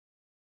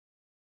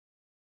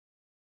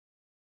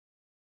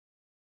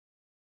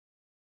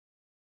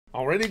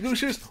Already,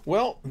 Gooshers?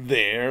 Well,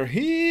 they're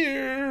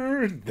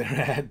here. They're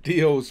at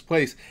Dio's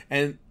place.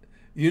 And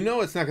you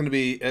know it's not going to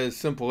be as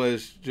simple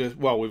as just,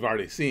 well, we've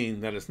already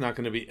seen that it's not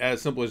going to be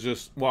as simple as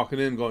just walking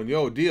in going,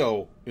 yo,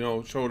 Dio,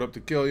 showed up to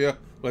kill you.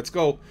 Let's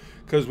go.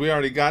 Because we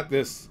already got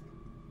this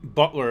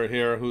butler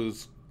here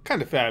who's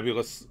kind of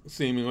fabulous,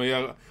 seemingly.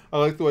 I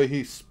like the way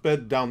he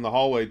sped down the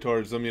hallway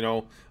towards them,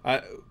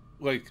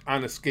 like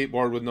on a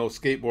skateboard with no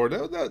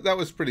skateboard. That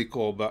was pretty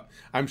cool, but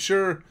I'm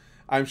sure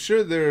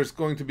there's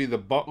going to be the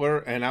butler,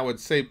 and I would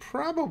say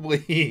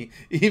probably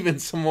even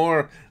some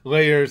more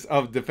layers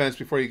of defense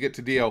before you get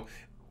to Dio.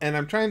 And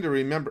I'm trying to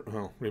remember.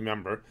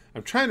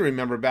 I'm trying to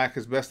remember back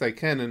as best I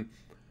can. And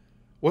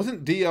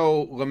wasn't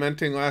Dio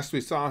lamenting last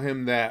we saw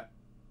him that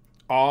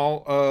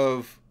all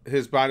of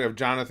his body, of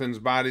Jonathan's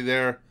body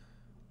there,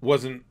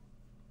 wasn't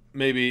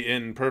maybe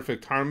in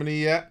perfect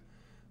harmony yet?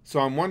 So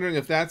I'm wondering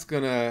if that's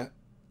gonna,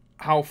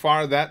 how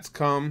far that's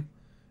come,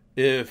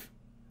 if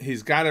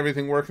he's got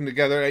everything working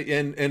together,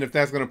 and if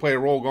that's going to play a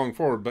role going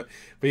forward. But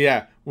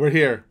yeah, we're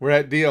here. We're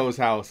at Dio's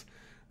house.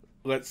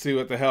 Let's see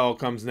what the hell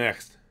comes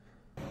next.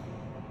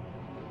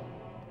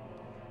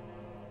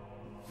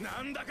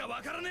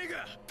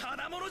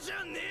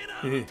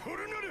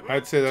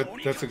 I'd say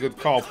that's a good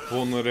call,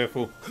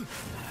 Vulnerable.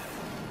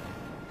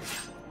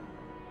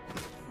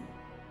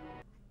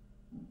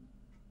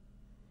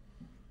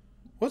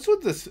 What's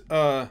with this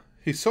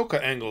Hisoka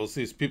angles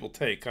these people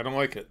take? I don't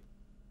like it.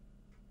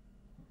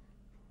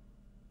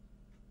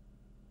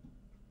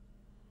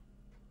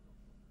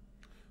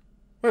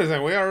 What is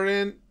that? We are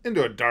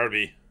into a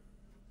derby.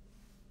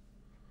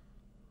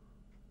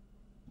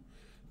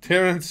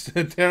 Terrence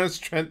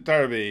Trent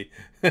Derby.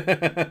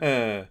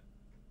 Did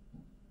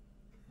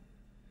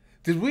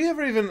we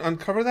ever even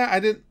uncover that? I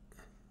didn't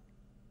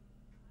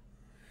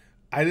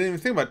even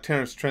think about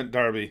Terrence Trent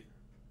Derby.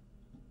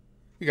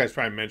 You guys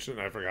probably mentioned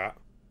it, I forgot.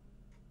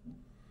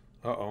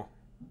 Uh-oh.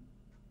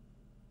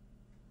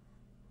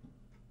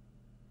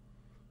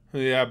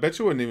 Yeah, I bet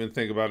you wouldn't even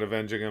think about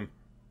avenging him.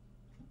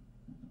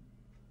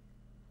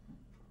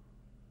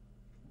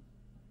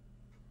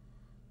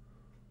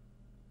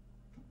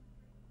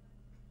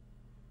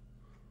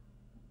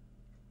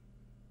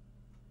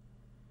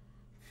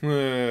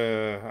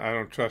 I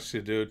don't trust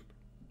you, dude.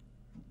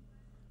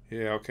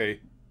 Yeah, okay.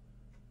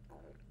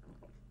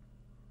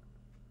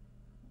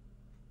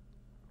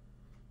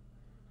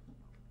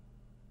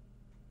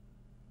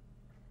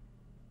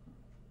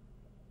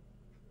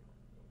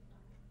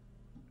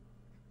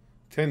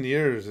 "10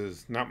 years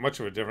is not much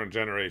of a different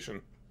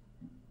generation."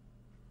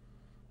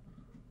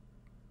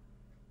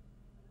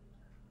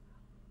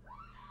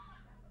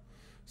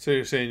 So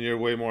you're saying you're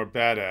way more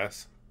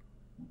badass.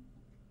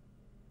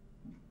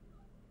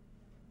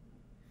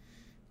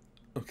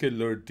 Okay,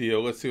 Lord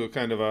Dio, let's see what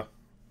kind of a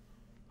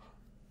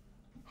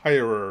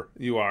hirer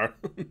you are.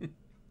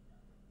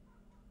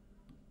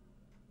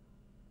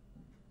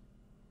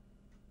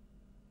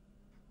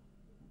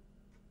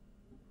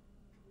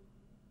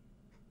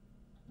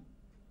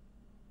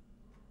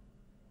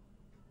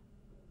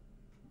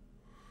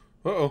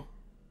 Uh-oh.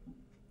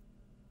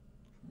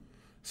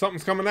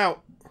 Something's coming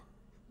out.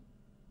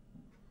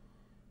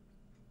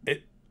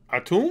 A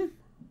tomb?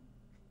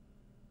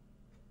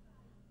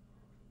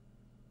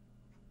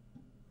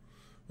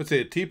 What's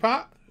it, a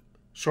teapot?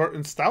 Short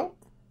and stout?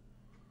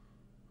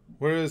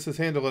 Where is his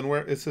handle and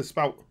where is his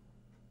spout?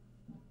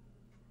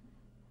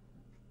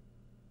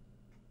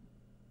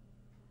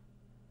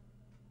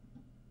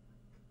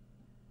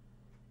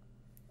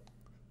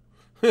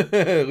 Leave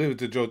it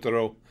to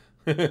Jotaro.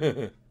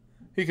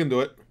 He can do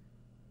it.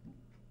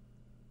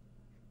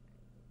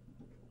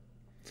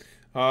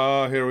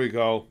 Oh, here we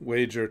go.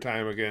 Wager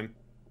time again.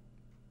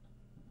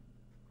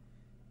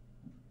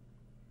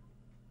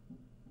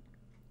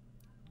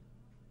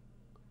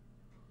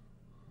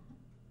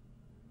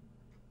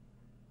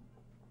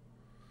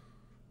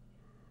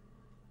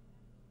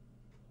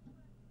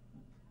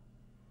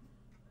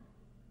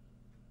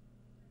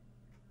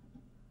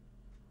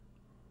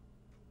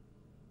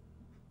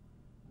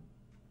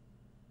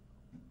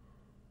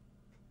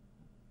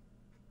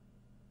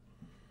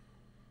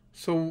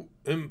 So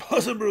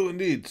impossible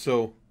indeed.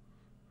 So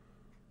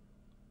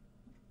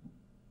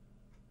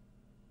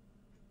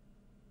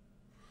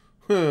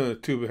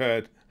too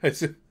bad.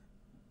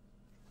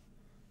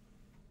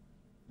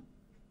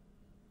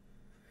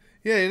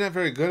 Yeah, you're not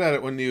very good at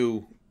it when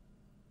you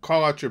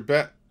call out your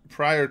bet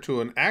prior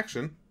to an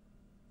action.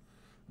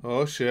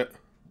 Oh shit.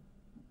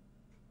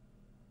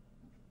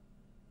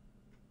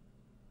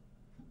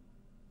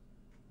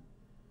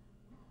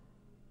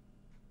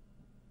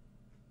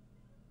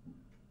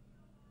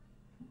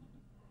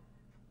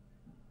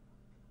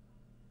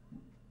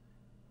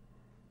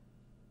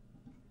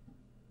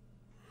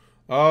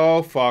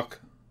 Oh fuck.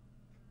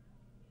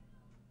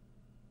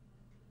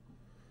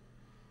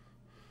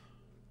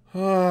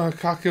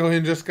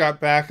 Kakyoin just got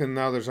back and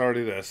now there's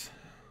already this.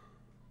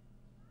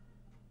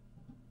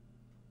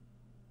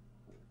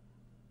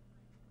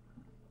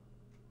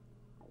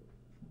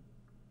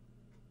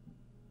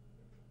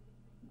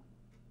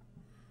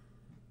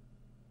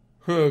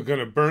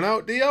 Gonna burn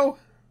out, Dio?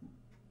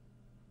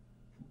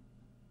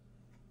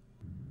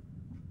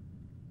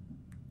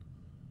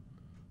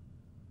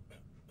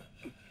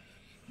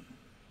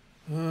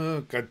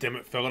 God damn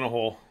it, fell in a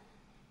hole.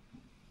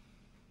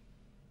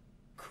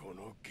 こ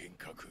の幻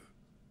覚、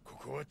こ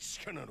こは地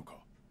下なのか、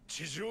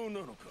地上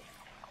なのか。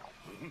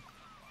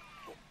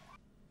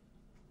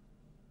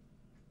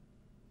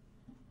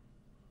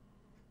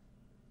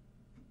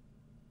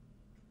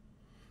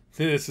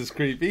This is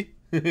creepy.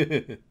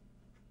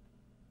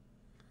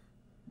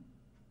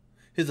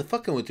 He's a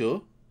fucking with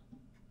you.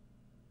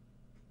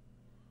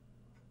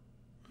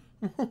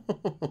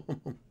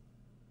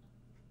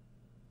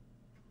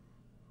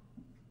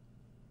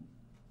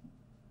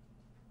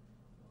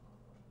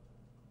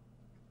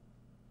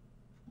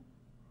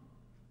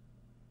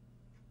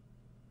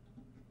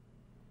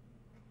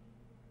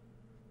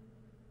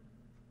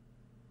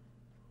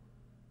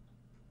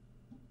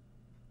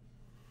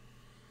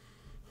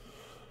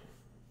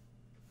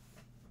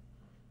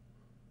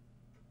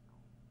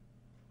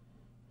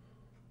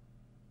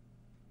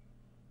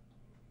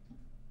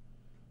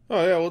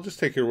 Oh yeah, we'll just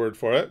take your word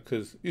for it,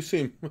 because you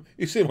seem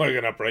like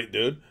an upright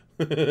dude.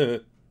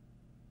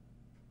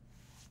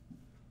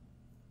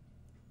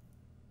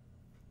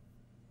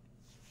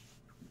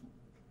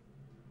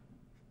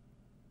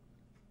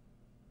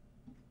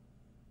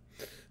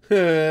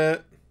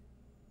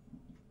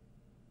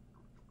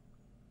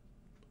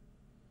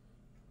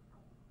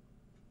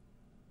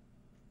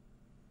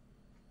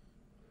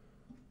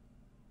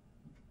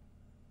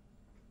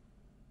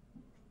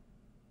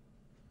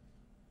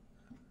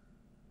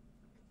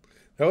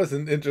 That was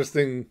an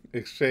interesting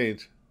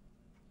exchange.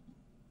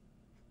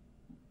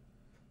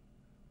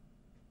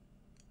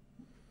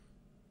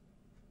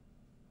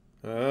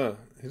 He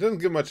doesn't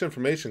give much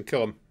information.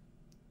 Kill him.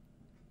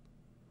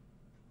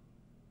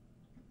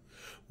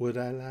 Would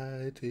I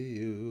lie to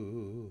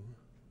you?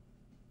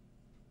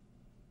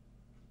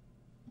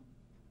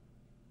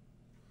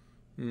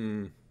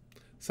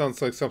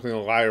 Sounds like something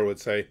a liar would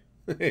say.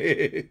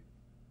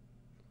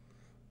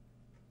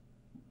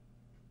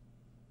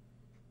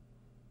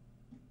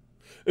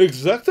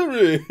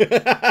 Exactly.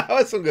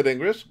 That's some good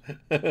English.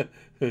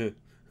 I'm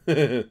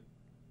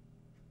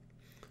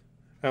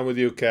with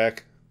you,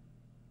 Kak.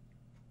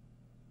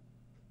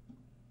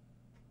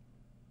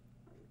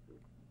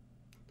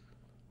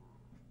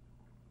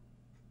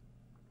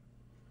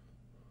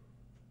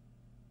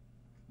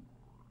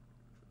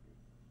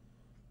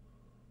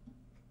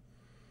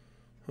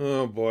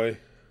 Oh boy.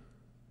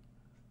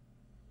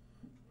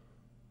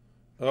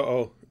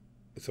 Uh-oh.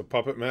 It's a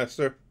puppet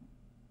master.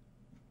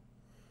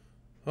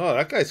 Oh,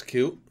 that guy's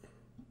cute.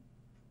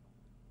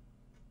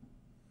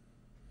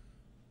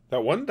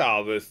 That one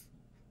doll, this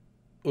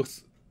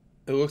looks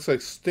it looks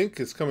like stink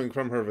is coming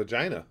from her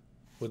vagina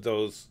with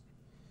those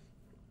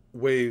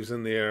waves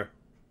in the air.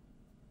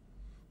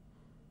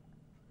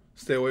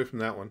 Stay away from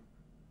that one.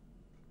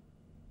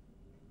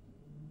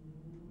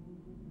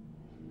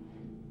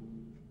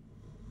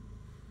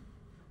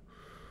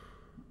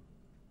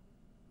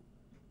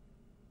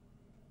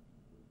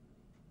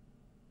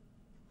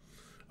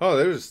 Oh,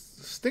 there's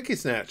Stinky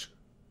Snatch.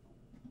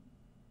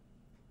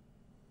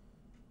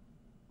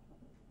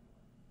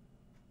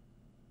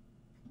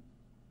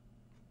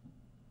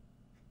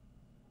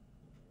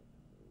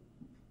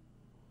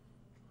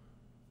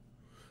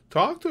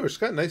 Talk to her. She's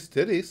got nice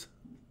titties.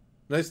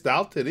 Nice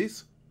doll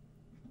titties.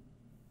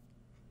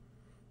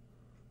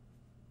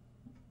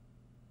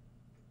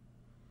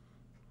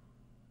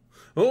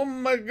 Oh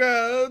my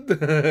god.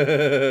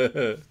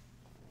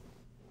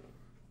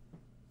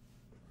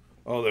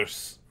 Oh,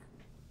 there's...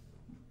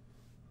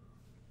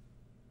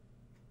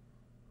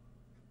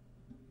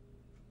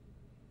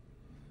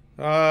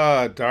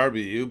 Ah,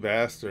 Darby, you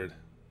bastard.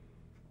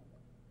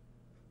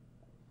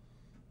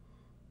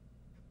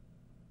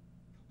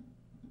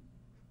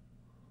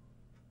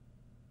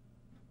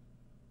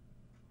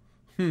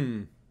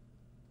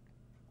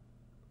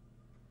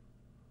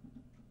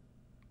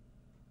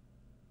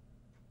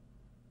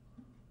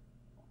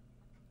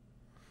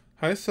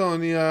 Hi,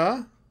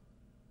 Sonia.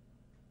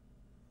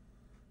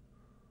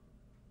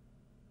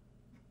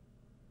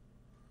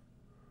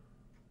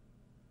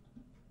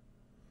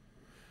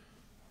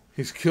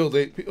 He's killed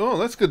 8 people. Oh,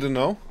 that's good to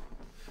know.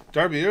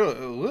 Darby, you're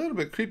a little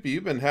bit creepy.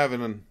 You've been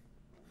having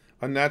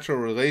unnatural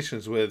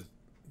relations with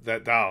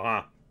that doll,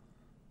 huh?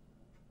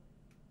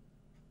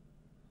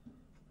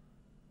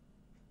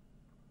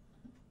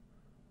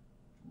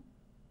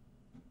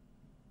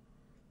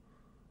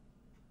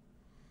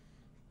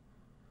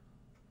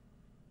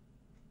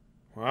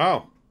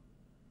 Wow.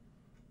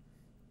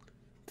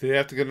 Did you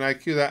have to get an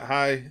IQ that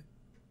high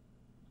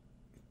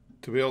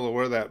to be able to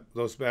wear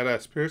those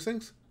badass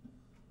piercings?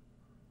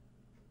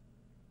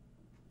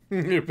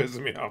 You're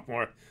pissing me off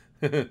more.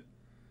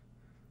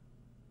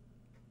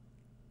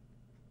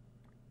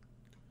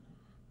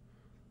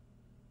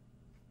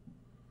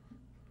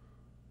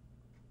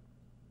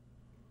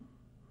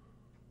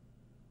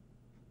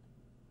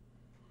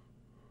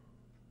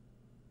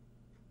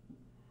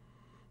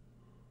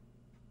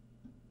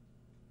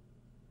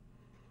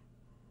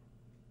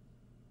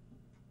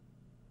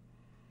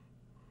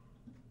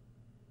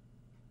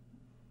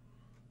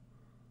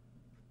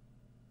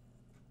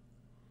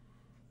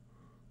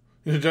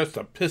 You're just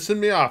pissing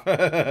me off.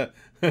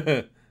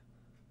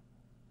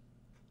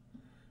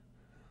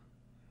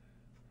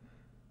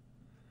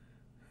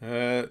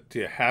 Do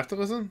you have to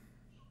listen?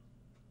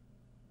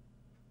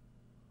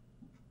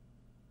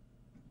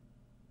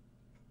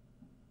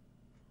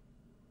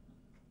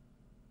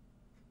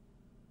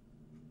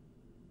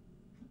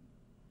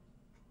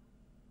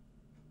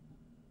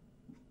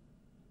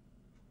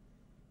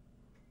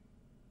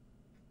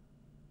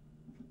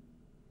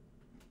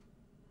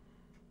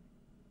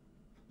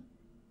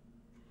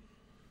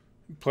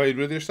 Played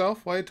with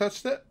yourself while you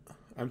touched it?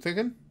 I'm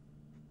thinking.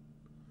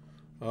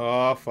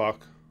 Oh, fuck.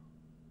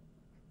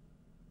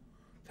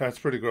 That's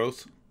pretty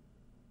gross.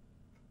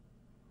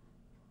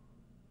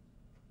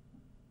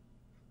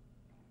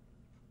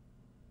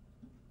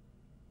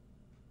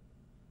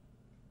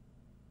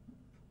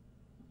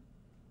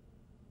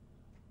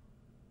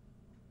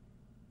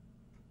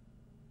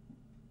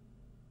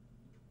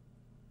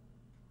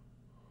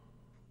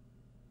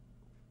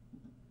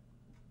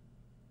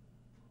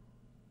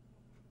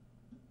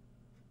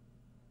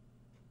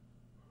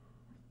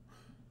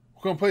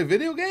 We're gonna play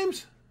video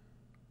games?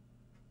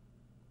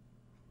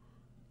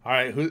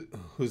 Alright,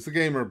 who's the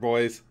gamer,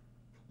 boys?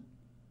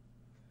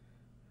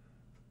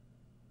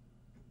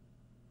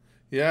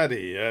 Yada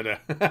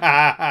yada.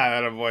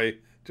 Atta boy,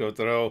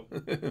 Jotaro.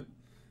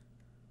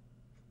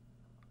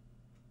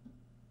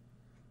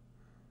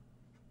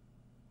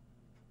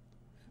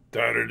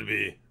 Daughter to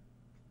be.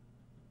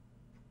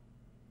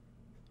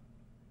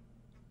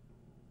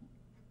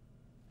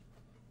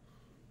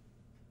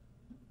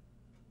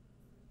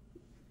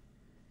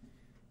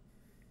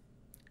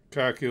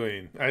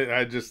 Kakyoin.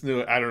 I just knew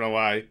it. I don't know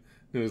why.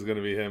 Knew it was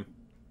gonna be him.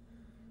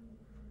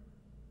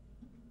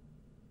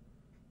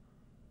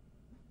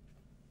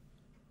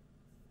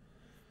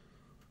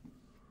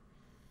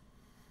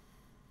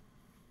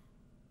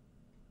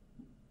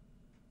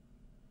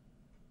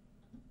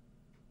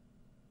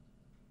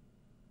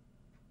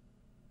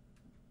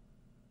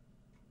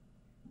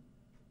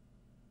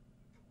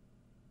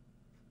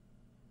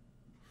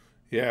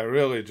 Yeah,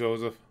 really,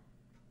 Joseph.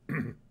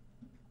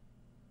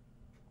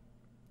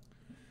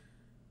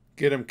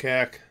 Get him,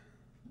 Kak.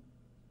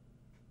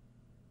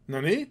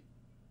 Nani?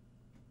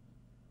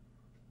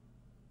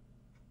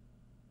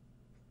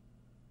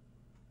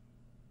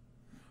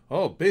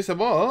 Oh,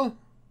 baseball.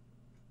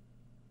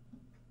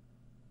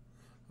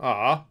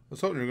 Ah, I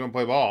was hoping you were gonna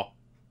play ball.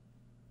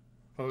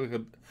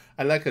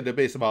 I like the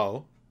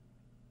baseball.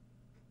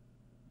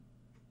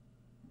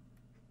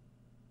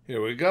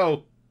 Here we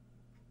go.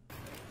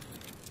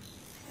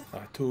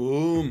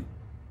 Atum.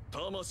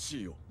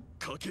 魂よ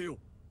かけよ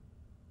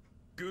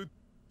グッド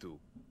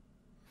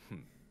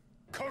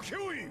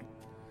Kakyoin!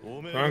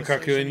 Come Come on,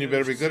 Kakyoin, you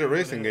better be good at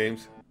racing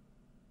games.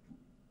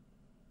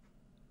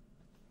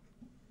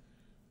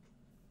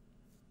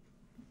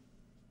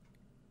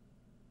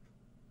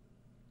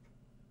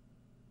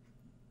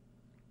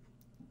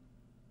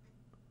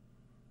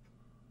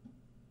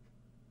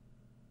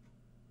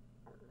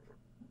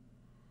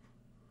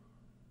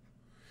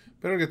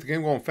 Better get the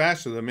game going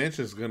faster. The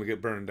mansion's going to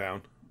get burned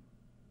down.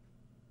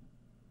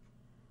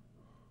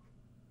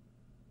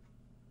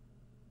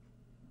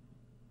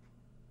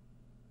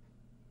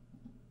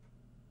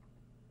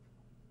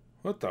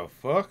 What the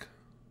fuck?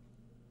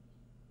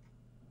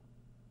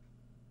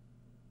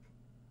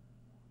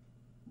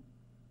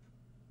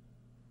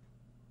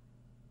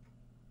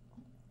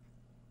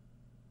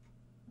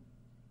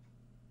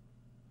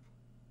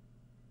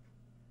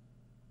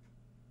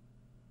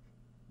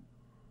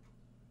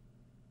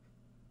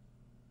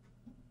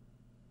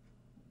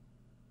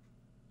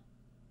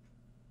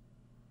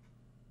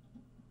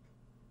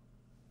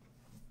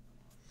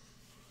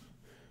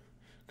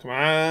 Come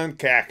on,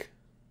 Kak.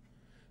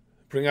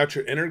 Bring out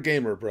your inner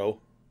gamer, bro.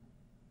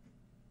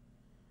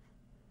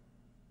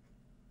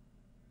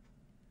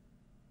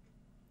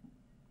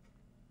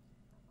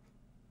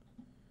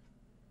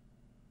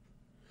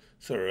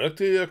 Select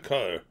your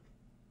color.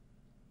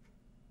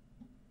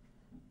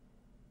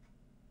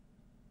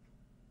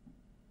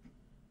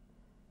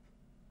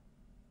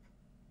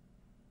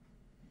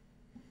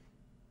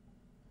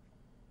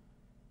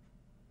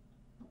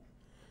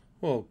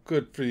 Well,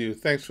 good for you.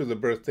 Thanks for the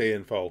birthday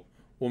info.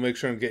 We'll make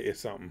sure and get you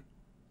something.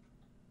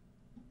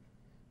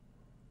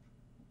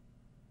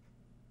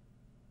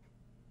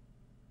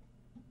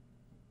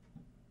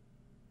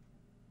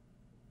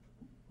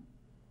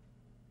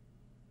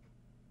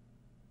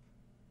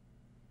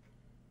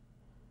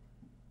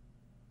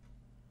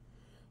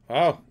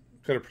 Wow,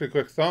 got a pretty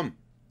quick thumb.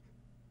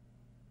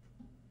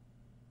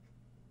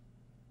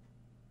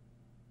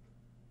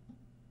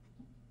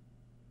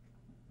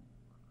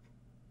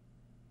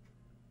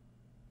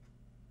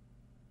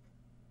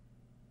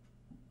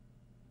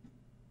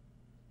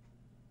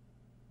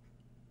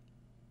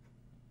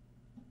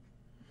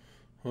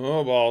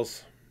 Oh,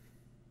 balls.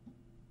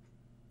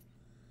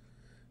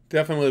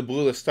 Definitely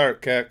blew the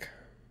start, Kak.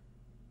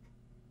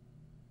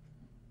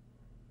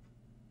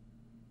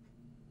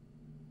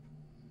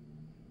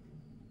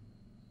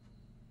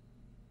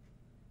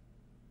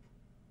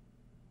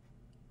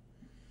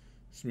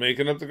 It's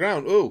making up the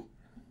ground. Ooh.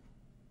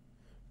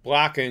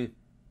 Blocking.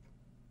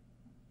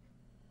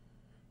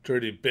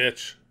 Dirty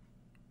bitch.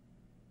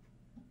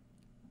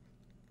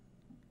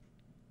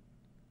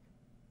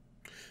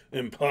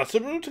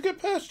 Impossible to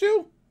get past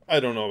you? I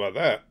don't know about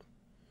that.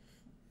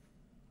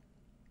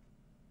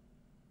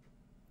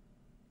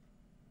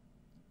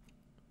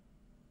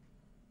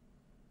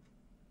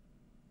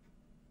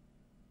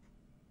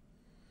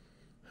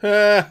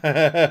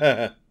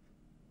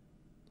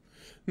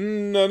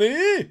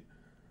 Nani?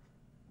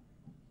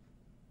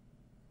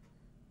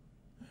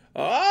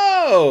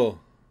 Oh!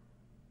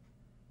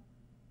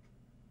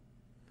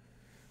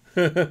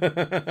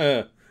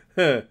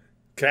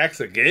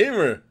 Kak's a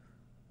gamer.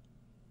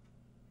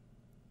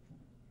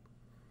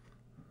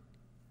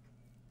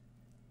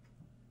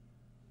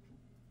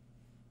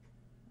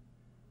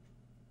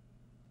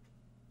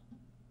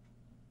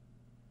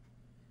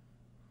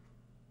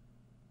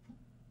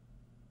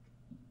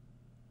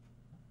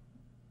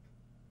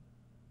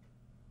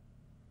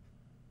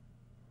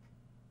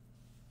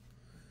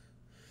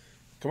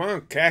 Come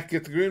on, Kak,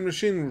 get the green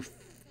machine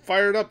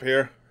fired up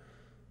here.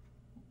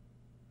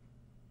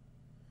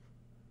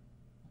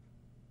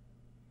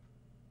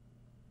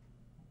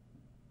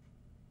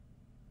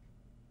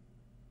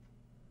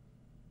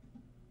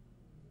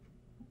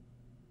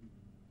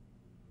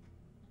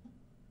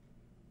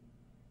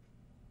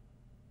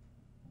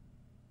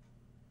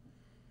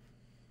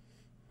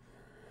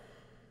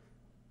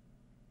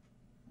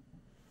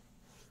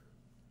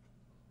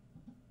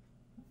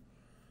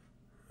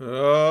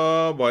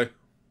 Oh boy.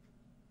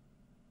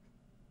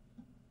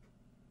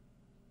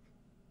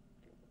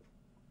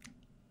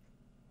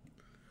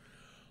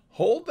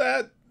 Hold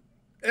that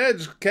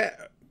edge,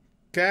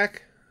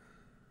 Kak.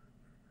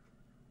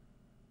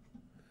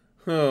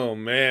 Oh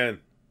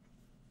man.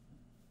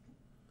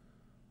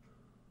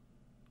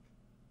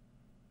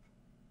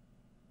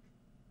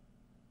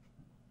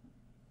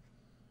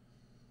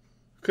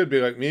 Could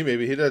be like me,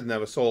 maybe he doesn't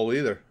have a soul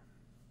either.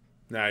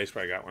 Nah, he's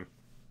probably got one.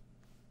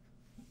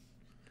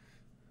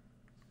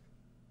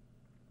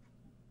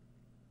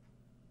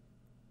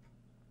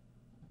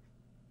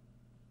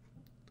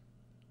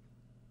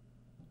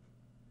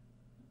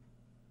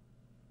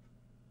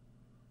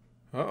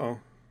 Uh-oh.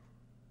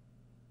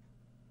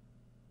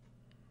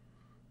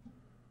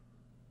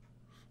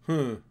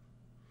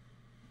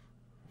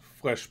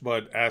 Flesh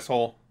bud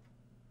asshole.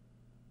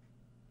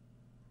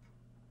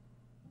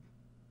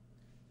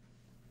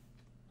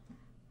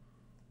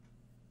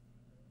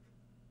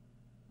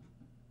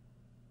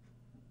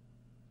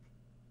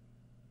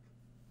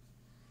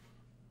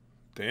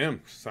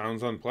 Damn,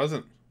 sounds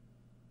unpleasant.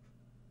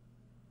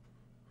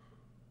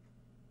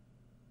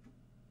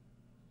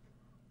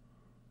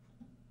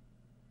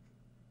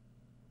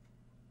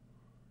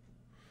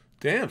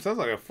 Damn, sounds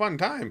like a fun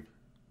time.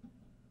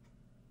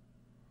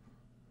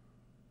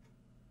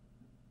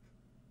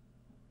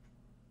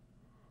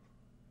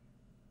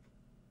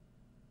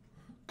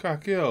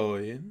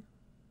 Kakyoin.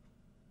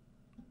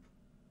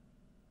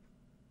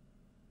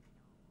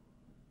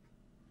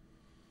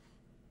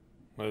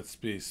 Let's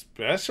be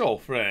special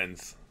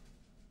friends.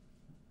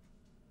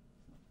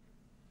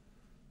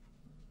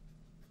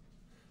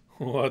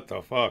 What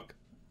the fuck?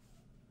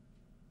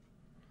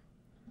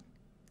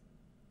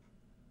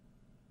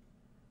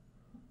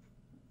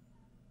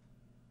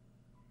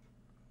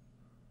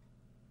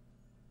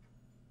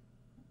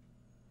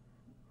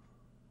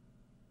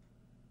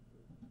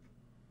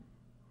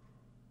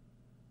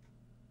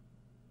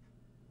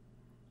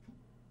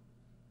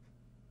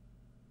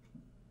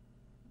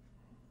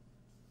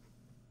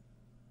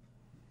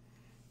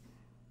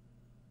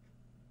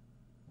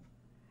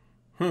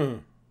 Hmm.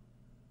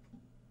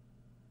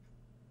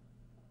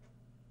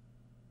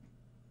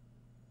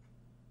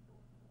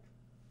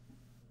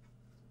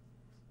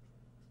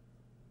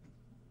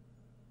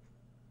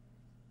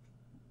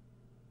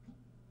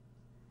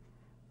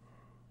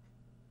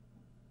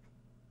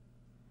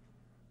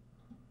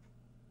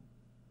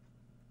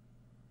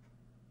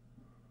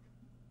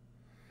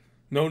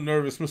 No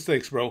nervous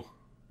mistakes, bro.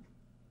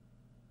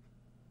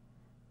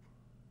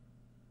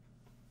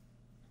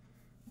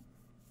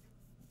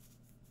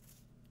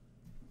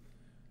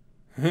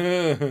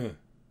 that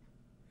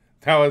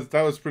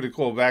was pretty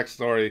cool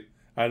backstory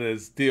on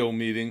his deal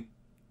meeting.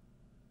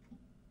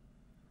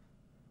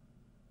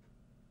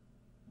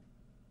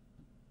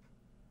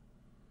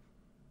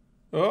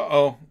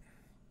 Uh-oh.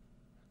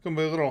 Gonna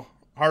be a little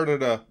harder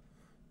to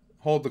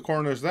hold the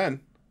corners then.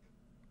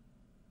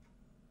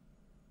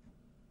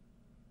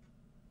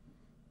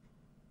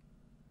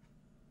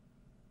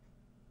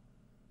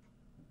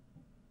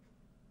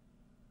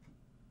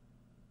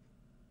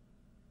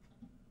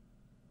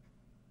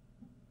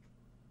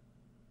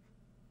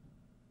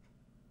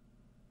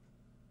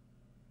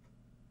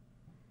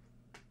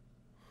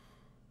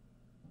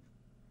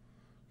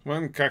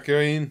 Come on,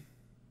 Kakyoin.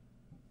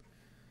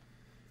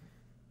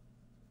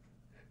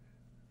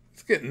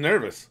 It's getting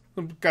nervous.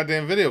 The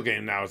goddamn video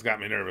game now has got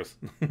me nervous.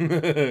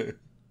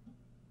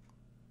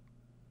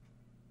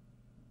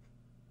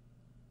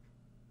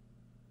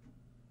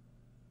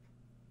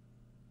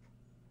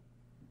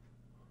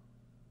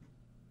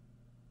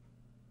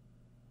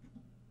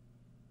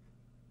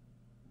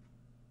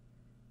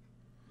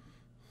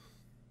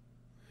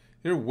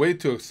 You're way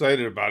too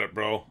excited about it,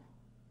 bro.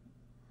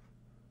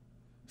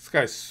 This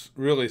guy's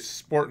really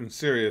sporting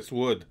serious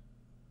wood.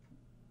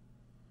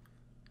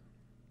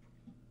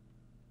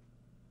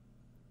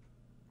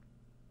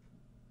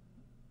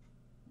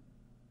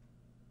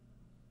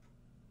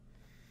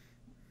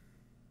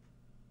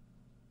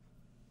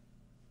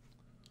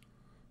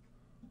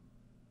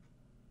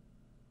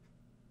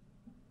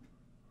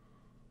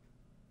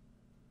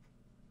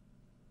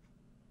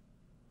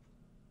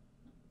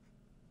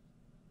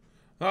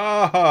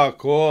 Oh,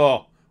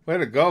 cool. Way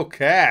to go,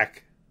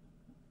 Kak.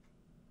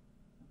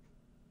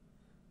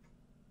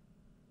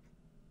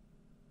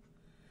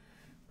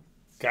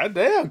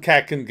 Goddamn,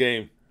 Kakin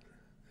game.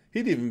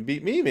 He'd even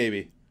beat me,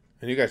 maybe.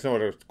 And you guys know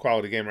what a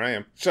quality gamer I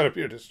am. Shut up,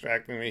 you're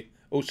distracting me.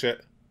 Oh,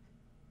 shit.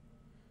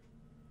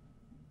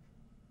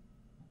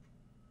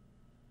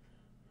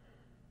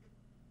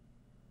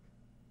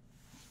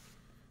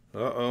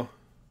 Uh-oh.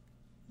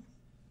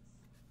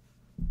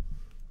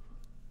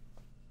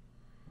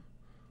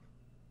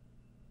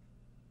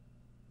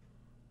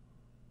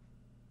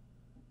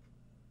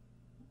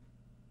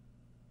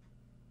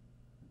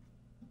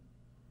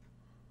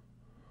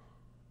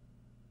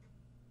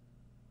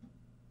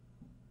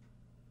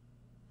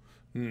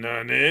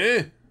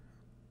 Nani?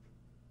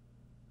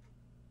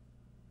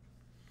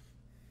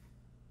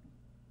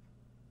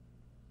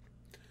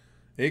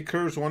 Eight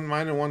curves, one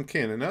mine, and one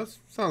cannon. That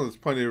sounds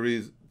like plenty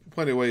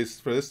of ways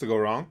for this to go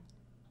wrong.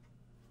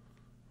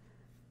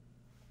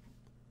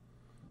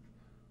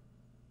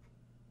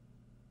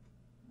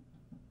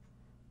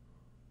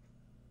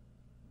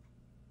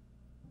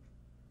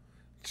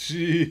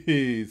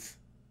 Jeez.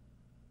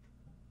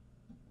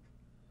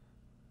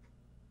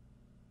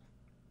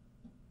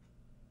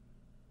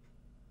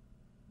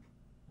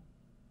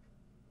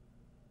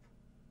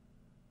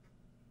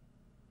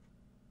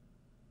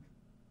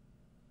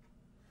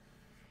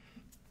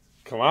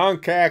 Come on,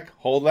 Kak.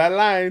 Hold that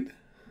line.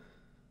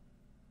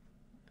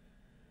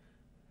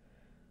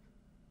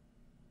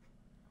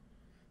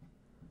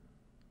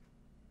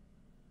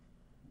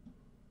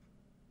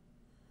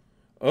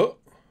 Oh.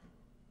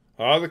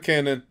 Oh, the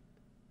cannon.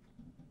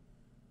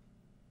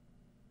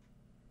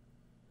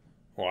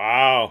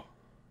 Wow.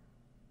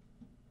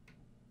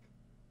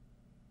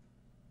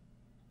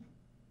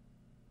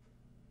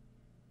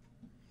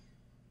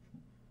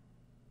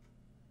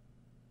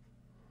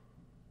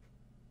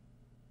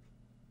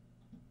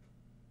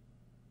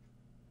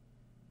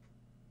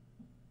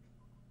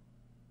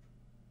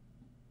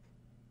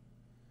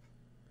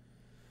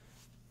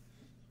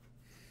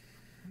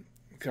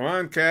 Come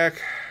on,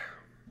 Kak.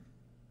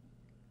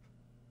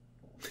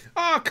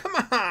 Oh, come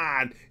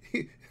on!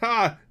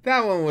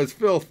 That one was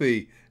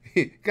filthy.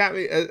 He got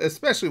me,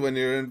 especially when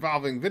you're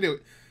involving video.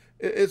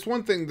 It's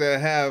one thing to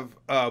have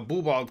a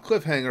blue-balled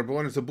cliffhanger, but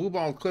when it's a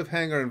blue-balled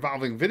cliffhanger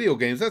involving video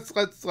games, that's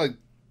like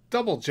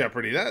double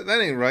jeopardy. That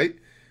ain't right.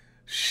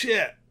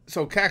 Shit.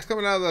 So Kak's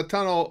coming out of the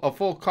tunnel a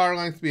full car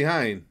length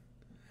behind.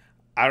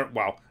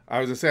 Well, I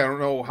was gonna say I don't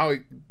know how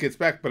he gets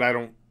back, but I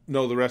don't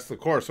know the rest of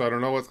the course, so I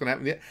don't know what's gonna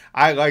happen yet.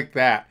 I like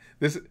that.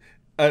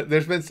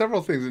 There's been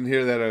several things in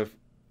here that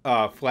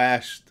have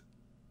flashed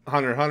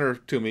Hunter x Hunter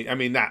to me. I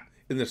mean, not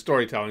in the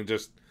storytelling,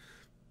 just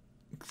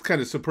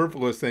kind of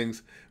superfluous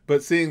things.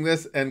 But seeing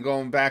this and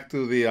going back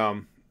to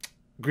the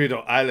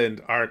Greedo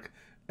Island arc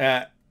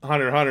at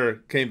Hunter x Hunter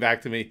came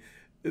back to me.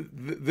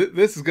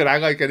 This is good. I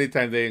like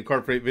anytime they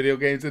incorporate video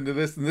games into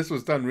this, and this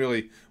was done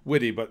really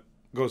witty, but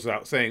goes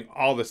without saying,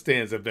 all the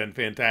stands have been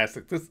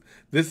fantastic. This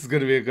is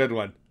going to be a good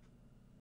one.